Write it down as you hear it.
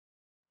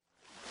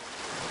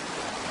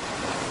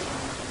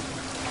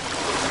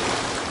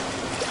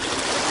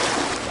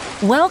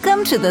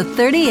Welcome to the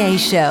 30A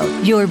Show,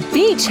 your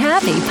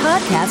beach-happy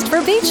podcast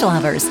for beach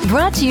lovers.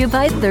 Brought to you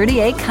by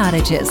 38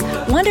 Cottages,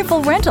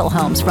 wonderful rental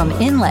homes from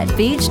inlet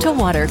beach to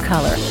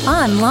watercolor.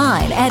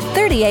 Online at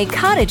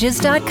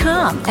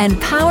 38cottages.com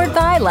and powered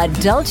by La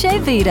Dolce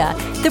Vita,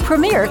 the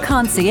premier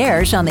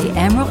concierge on the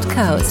Emerald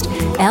Coast.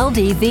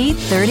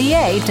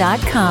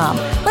 LDV30A.com.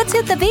 Let's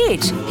hit the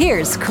beach.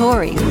 Here's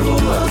Corey.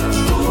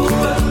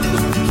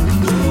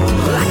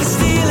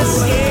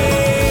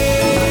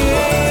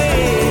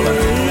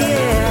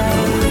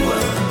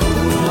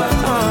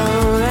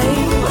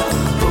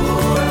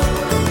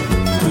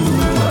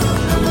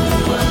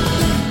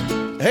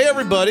 Hey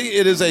everybody,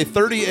 it is a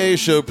 30A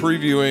show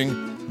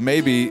previewing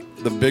maybe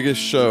the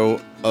biggest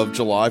show of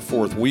July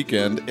 4th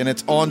weekend, and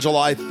it's on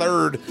July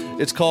 3rd.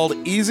 It's called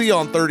Easy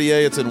on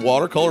 30A. It's in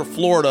WaterColor,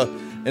 Florida,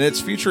 and it's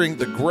featuring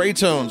the Gray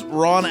Tones,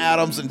 Ron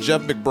Adams, and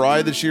Jeff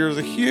McBride. This year is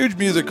a huge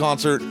music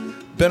concert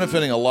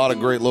benefiting a lot of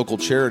great local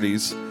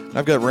charities.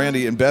 I've got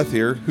Randy and Beth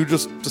here, who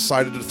just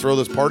decided to throw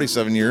this party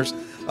 7 years.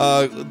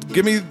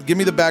 Give me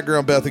the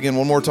background, Beth, again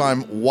one more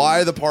time.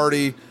 Why the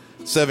party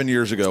 7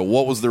 years ago?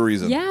 What was the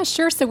reason? Yeah,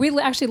 sure. So we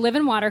actually live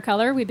in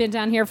WaterColor. We've been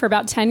down here for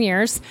about 10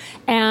 years.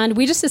 And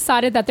we just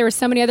decided that there were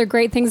so many other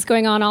great things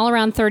going on all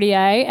around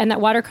 30A and that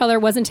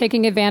WaterColor wasn't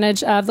taking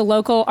advantage of the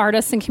local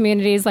artists and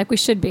communities like we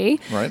should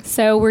be. Right.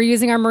 So we're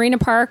using our Marina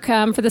Park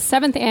for the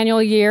 7th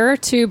annual year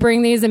to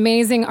bring these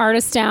amazing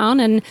artists down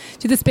and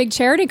do this big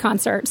charity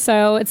concert.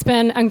 So it's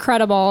been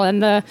incredible.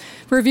 And the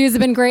reviews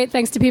have been great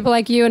thanks to people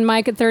like you and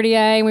Mike at 30A.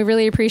 And we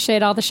really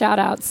appreciate all the shout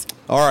outs.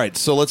 All right,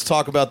 so let's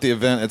talk about the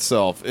event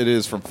itself. It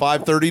is from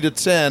 5:30 to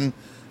 10.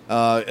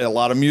 A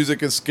lot of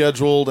music is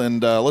scheduled,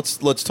 and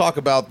let's talk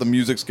about the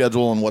music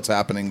schedule and what's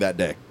happening that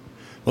day.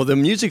 Well, the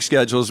music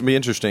schedules will be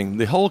interesting.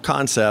 The whole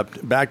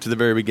concept, back to the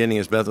very beginning,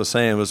 as Beth was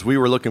saying, was we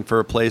were looking for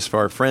a place for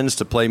our friends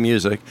to play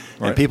music,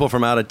 Right. and people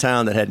from out of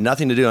town that had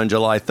nothing to do on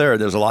July 3rd,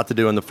 there's a lot to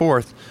do on the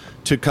 4th,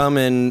 to come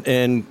in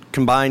and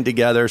combine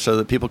together so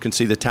that people can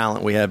see the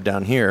talent we have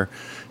down here.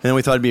 And then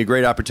we thought it'd be a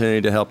great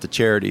opportunity to help the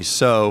charities.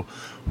 So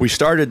we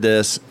started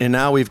this, and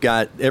now we've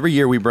got, every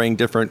year we bring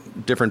different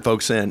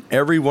folks in.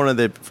 Every one of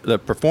the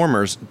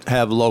performers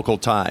have local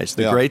ties.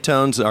 The Gray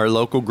Tones, our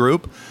local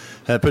group,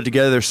 have put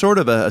together sort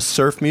of a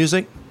surf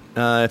music,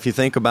 if you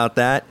think about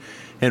that.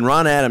 And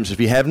Ron Adams, if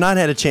you have not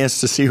had a chance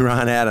to see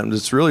Ron Adams,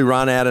 it's really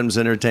Ron Adams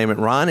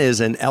Entertainment. Ron is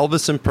an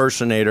Elvis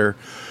impersonator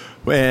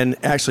and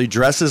actually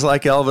dresses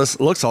like Elvis,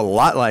 looks a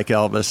lot like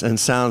Elvis, and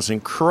sounds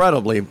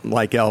incredibly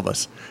like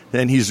Elvis.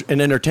 And he's an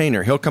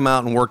entertainer. He'll come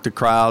out and work the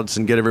crowds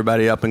and get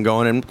everybody up and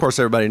going. And, of course,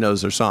 everybody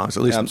knows their songs.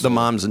 At least Absolutely.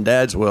 The moms and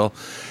dads will.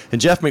 And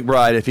Jeff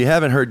McBride, if you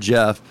haven't heard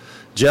Jeff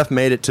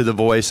made it to The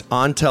Voice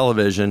on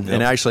television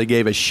and actually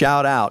gave a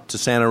shout-out to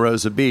Santa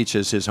Rosa Beach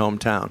as his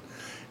hometown.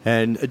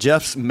 And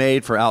Jeff's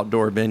made for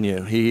outdoor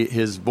venue.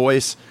 His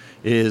voice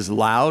is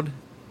loud.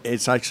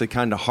 It's actually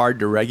kind of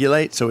hard to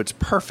regulate, so it's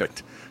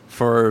perfect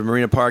for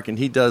Marina Park, and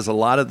he does a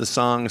lot of the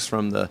songs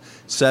from the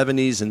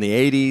 70s and the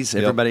 80s.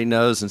 Everybody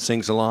knows and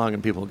sings along,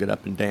 and people get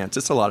up and dance.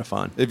 It's a lot of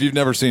fun. If you've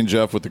never seen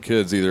Jeff with the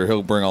kids either,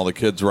 he'll bring all the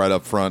kids right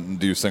up front and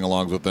do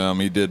sing-alongs with them.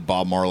 He did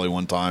Bob Marley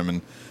one time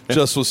and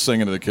just was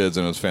singing to the kids,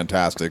 and it was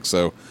fantastic.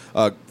 So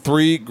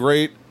 3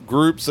 great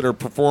groups that are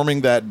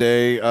performing that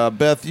day.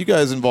 Beth, you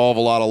guys involve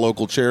a lot of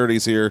local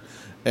charities here,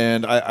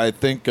 and I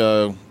think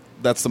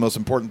that's the most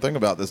important thing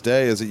about this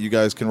day is that you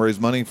guys can raise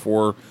money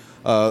for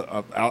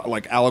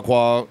like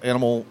Aliqua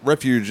Animal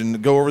Refuge,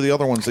 and go over the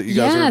other ones that you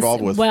guys are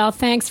involved with. Well,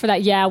 thanks for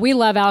that. Yeah, we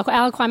love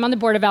Aliqua. I'm on the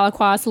board of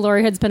Aliqua, so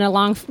Lori Hood's been a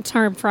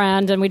long-term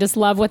friend, and we just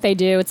love what they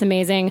do. It's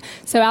amazing.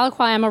 So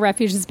Aliqua Animal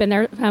Refuge has been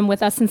there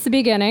with us since the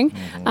beginning.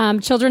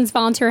 Mm-hmm. Children's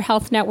Volunteer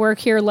Health Network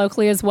here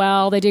locally as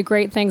well. They do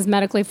great things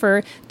medically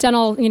for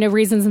dental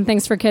reasons and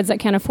things for kids that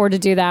can't afford to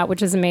do that,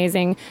 which is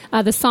amazing.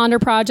 The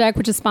Sonder Project,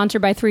 which is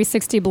sponsored by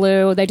 360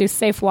 Blue. They do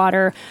safe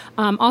water.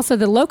 Also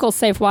the local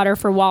safe water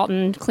for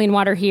Walton, clean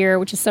water here,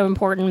 which is so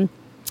important.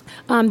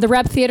 The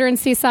Rep Theater in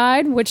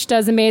Seaside, which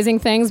does amazing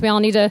things. We all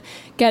need to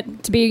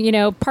get to be,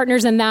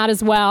 partners in that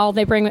as well.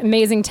 They bring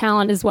amazing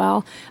talent as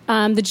well.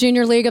 The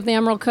Junior League of the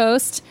Emerald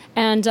Coast,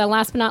 and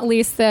last but not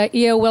least, the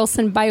E.O.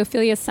 Wilson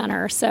Biophilia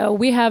Center. So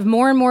we have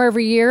more and more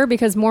every year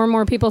because more and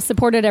more people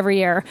support it every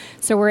year.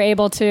 So we're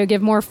able to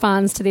give more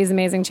funds to these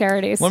amazing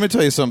charities. Let me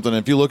tell you something.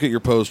 If you look at your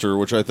poster,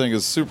 which I think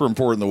is super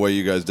important the way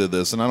you guys did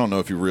this, and I don't know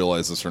if you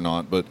realize this or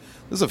not, but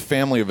this is a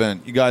family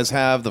event. You guys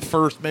have the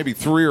first maybe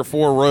 3 or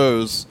 4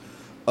 rows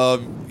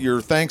of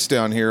your thanks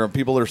down here of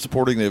people that are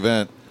supporting the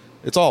event.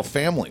 It's all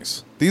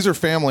families. These are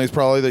families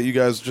probably that you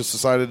guys just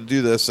decided to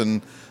do this,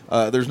 and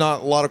there's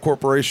not a lot of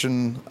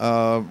corporation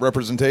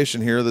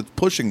representation here that's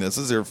pushing this.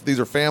 These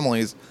are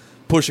families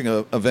pushing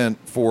an event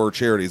for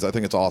charities. I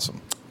think it's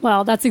awesome.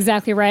 Well, that's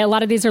exactly right. A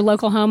lot of these are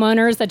local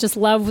homeowners that just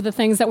love the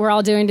things that we're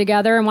all doing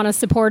together and want to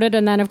support it.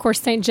 And then, of course,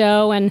 St.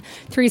 Joe and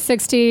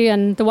 360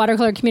 and the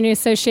WaterColor Community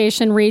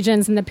Association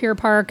regions and the Pier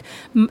Park,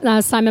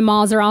 Simon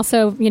Malls are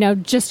also,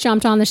 just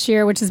jumped on this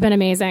year, which has been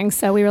amazing.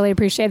 So we really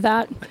appreciate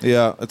that.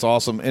 Yeah, it's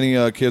awesome. Any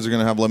kids are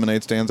going to have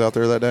lemonade stands out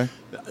there that day?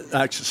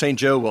 Actually, St.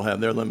 Joe will have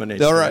their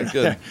lemonade. All right,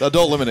 good.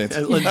 Adult lemonades.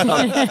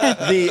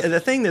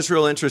 The thing that's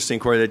real interesting,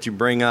 Corey, that you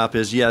bring up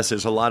is, yes,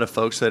 there's a lot of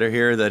folks that are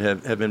here that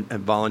have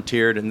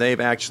volunteered, and they've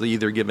actually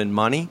either given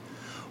money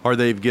or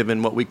they've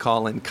given what we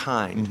call in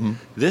kind. Mm-hmm.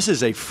 This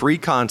is a free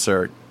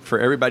concert for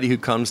everybody who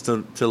comes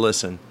to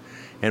listen.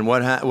 And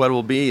what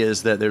will be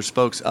is that there's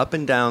folks up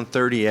and down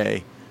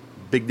 30A,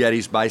 Big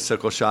Daddy's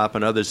Bicycle Shop,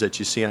 and others that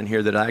you see on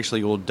here that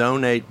actually will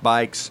donate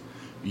bikes,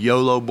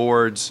 YOLO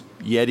boards,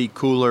 Yeti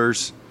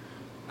coolers,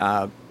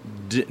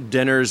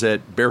 dinners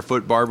at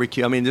Barefoot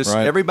Barbecue. I mean, just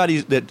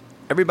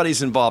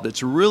everybody's involved.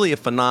 It's really a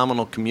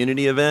phenomenal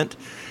community event,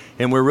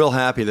 and we're real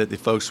happy that the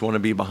folks want to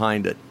be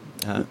behind it.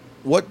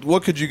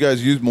 What could you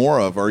guys use more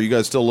of? Are you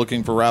guys still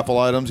looking for raffle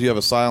items? You have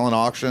a silent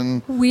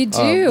auction. We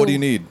do. What do you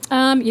need?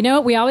 You know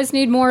what? We always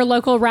need more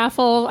local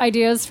raffle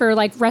ideas for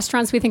like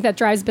restaurants. We think that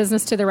drives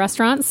business to the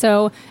restaurant.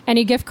 So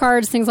any gift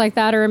cards, things like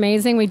that are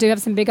amazing. We do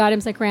have some big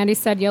items like Randy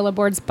said, YOLO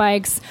boards,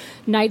 bikes,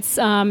 nights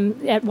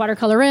at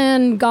WaterColor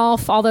Inn,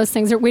 golf, all those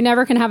things. We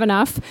never can have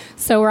enough.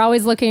 So we're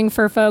always looking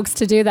for folks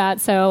to do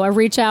that. So a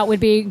reach out would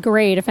be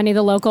great. If any of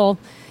the local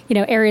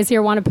areas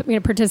here want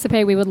to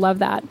participate, we would love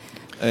that.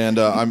 And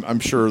I'm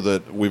sure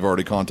that we've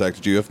already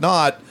contacted you. If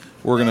not,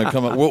 we're going to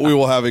come up. We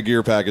will have a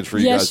gear package for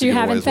you guys. Yes, you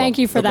have, and thank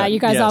you for that. You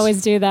guys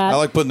always do that. I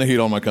like putting the heat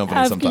on my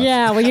company sometimes.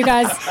 Yeah, well, you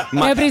guys,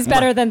 nobody's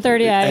better than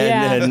 30A.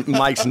 And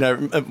Mike's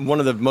one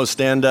of the most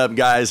stand-up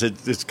guys.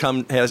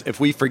 If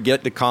we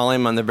forget to call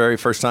him on the very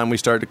first time we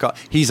started to call,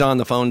 he's on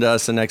the phone to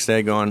us the next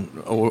day going,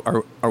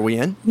 are we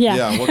in?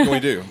 Yeah. What can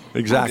we do?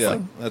 Exactly.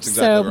 Yeah, that's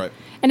exactly right.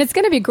 And it's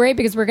going to be great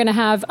because we're going to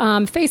have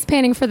face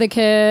painting for the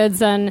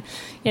kids and,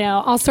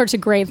 all sorts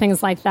of great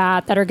things like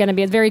that are going to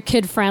be very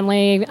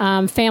kid-friendly,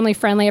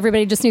 family-friendly.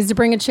 Everybody just needs to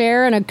bring a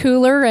chair and a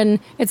cooler, and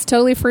it's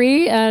totally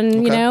free.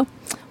 And,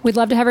 we'd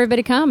love to have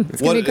everybody come.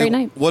 It's going to be a great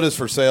night. What is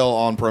for sale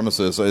on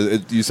premises?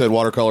 You said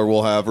WaterColor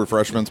will have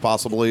refreshments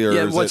possibly?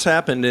 Or what's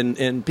happened,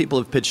 and people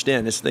have pitched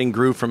in, this thing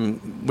grew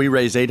we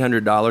raised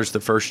 $800 the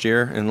first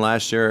year, and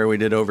last year we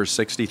did over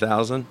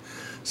 $60,000.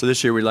 So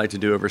this year we'd like to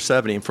do over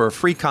 70. And for a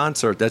free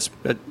concert,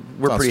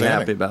 we're pretty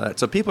happy about that.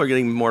 So people are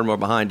getting more and more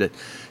behind it.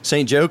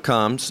 St. Joe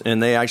comes,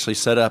 and they actually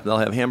set up. They'll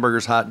have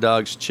hamburgers, hot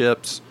dogs,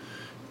 chips,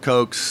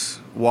 Cokes,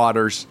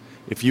 waters.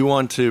 If you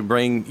want to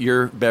bring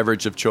your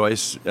beverage of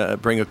choice,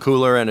 bring a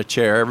cooler and a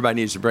chair.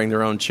 Everybody needs to bring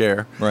their own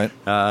chair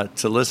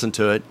to listen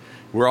to it.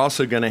 We're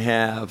also going to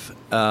have,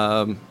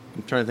 I'm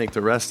trying to think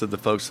the rest of the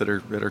folks that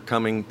are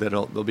coming.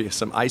 There'll be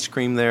some ice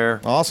cream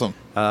there. Awesome.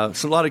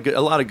 So a lot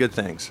of good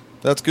things.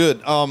 That's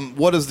good.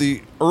 What is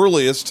the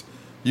earliest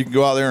you can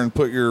go out there and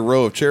put your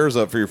row of chairs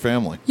up for your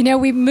family?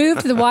 We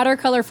moved the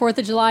WaterColor 4th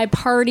of July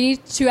party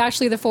to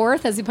actually the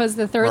 4th as opposed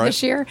to the 3rd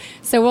this year.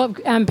 So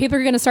people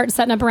are going to start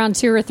setting up around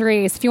 2 or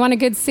 3. So if you want a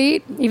good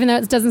seat, even though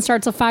it doesn't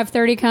start till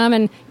 5:30, come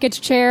and get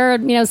your chair,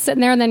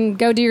 sitting there and then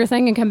go do your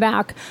thing and come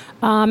back.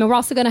 And we're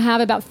also going to have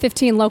about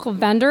 15 local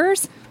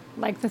vendors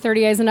like the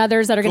 30As and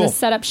others that are going to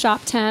set up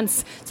shop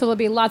tents. So there'll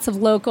be lots of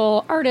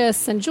local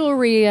artists and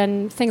jewelry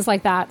and things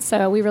like that.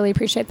 So we really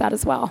appreciate that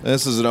as well.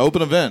 This is an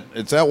open event.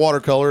 It's at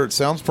WaterColor. It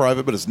sounds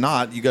private, but it's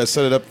not. You guys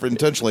set it up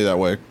intentionally that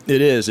way.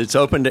 It is. It's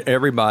open to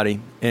everybody.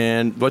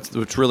 And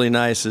what's really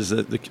nice is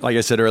that, like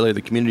I said earlier,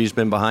 the community's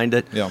been behind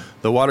it. Yeah.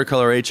 The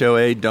WaterColor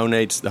HOA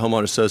donates, the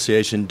Homeowners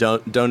Association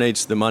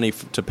donates the money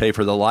to pay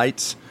for the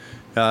lights.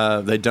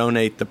 They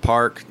donate the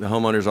park. The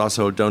homeowners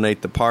also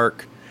donate the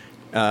park.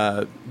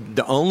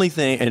 The only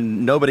thing,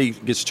 and nobody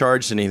gets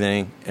charged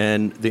anything,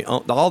 and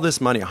all this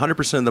money,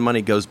 100% of the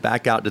money goes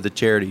back out to the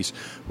charities.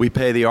 We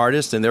pay the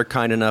artists, and they're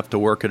kind enough to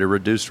work at a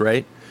reduced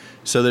rate.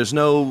 So there's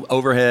no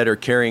overhead or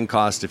carrying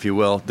cost, if you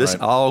will. This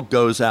all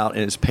goes out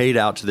and is paid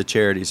out to the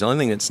charities. The only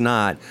thing that's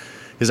not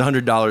is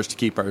 $100 to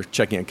keep our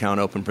checking account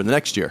open for the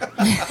next year.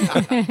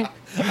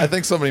 I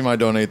think somebody might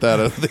donate that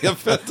at the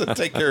event to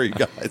take care of you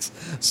guys.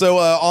 So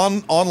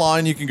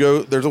online, you can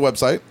go. There's a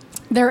website.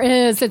 There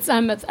is. It's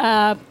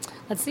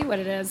let's see what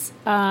it is.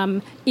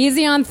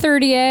 Easy on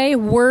 30A,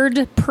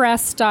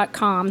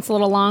 wordpress.com. It's a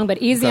little long, but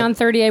easy on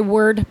 30A,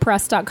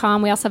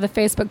 wordpress.com. We also have a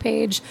Facebook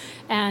page,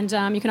 and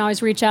you can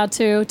always reach out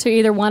to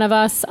either one of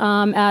us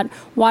at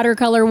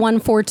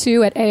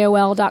watercolor142 at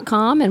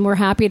AOL.com, and we're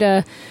happy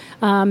to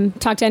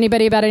talk to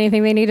anybody about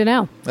anything they need to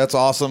know. That's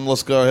awesome.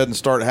 Let's go ahead and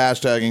start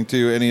hashtagging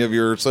to any of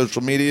your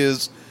social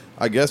medias.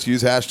 I guess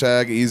use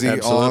hashtag easy on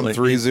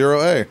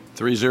 30A.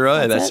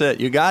 30A, that's it.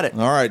 You got it.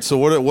 All right. So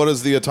what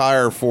is the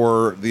attire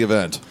for the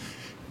event?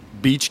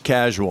 Beach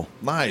casual.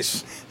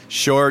 Nice.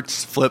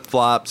 Shorts,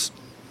 flip-flops.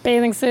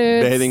 Bathing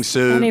suits.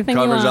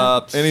 Covers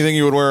ups. Anything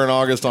you would wear in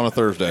August on a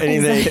Thursday.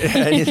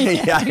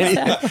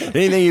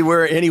 Anything you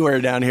wear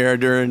anywhere down here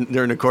during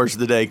the course of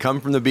the day. Come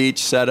from the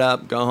beach, set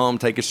up, go home,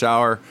 take a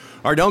shower.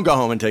 Or don't go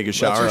home and take a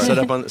shower.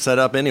 Right. Set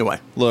up anyway.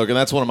 Look, and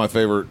that's one of my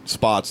favorite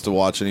spots to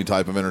watch any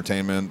type of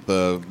entertainment.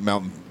 The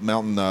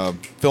mountain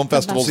film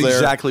festivals there.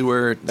 Exactly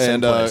where it's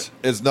in place.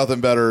 It's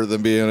nothing better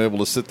than being able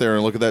to sit there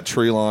and look at that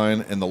tree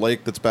line and the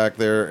lake that's back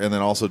there, and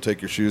then also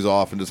take your shoes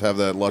off and just have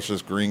that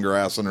luscious green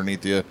grass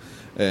underneath you.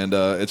 And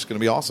it's going to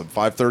be awesome.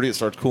 5:30, it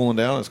starts cooling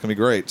down. It's going to be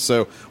great.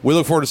 So we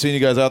look forward to seeing you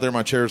guys out there.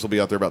 My chairs will be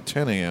out there about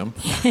 10 a.m.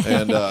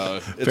 And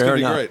it's going to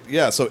be great.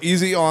 Yeah, so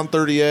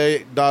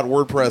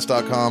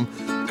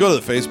easyon30a.wordpress.com. Go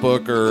to the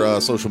Facebook or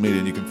social media,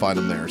 and you can find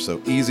them there. So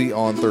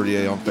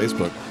easyon30a on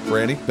Facebook.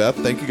 Randy, Beth,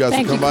 thank you guys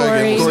for coming by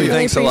again. Corey,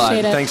 thanks a lot.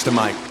 it. Thanks to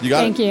Mike. You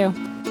got Thank you.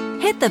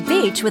 Hit the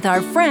beach with our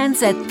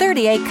friends at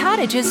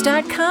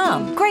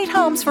 38cottages.com. Great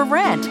homes for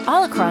rent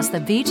all across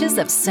the beaches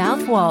of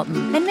South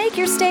Walton. And make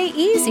your stay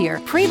easier.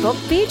 Pre-book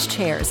beach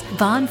chairs,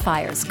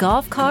 bonfires,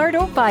 golf cart,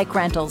 or bike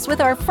rentals with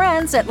our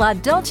friends at La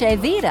Dolce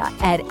Vita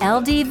at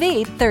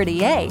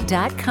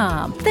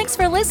ldv30a.com. Thanks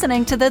for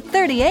listening to The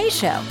 30A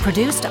Show,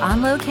 produced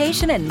on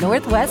location in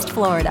Northwest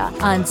Florida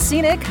on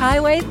Scenic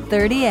Highway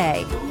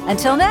 30A.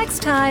 Until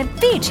next time,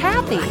 beach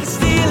happy.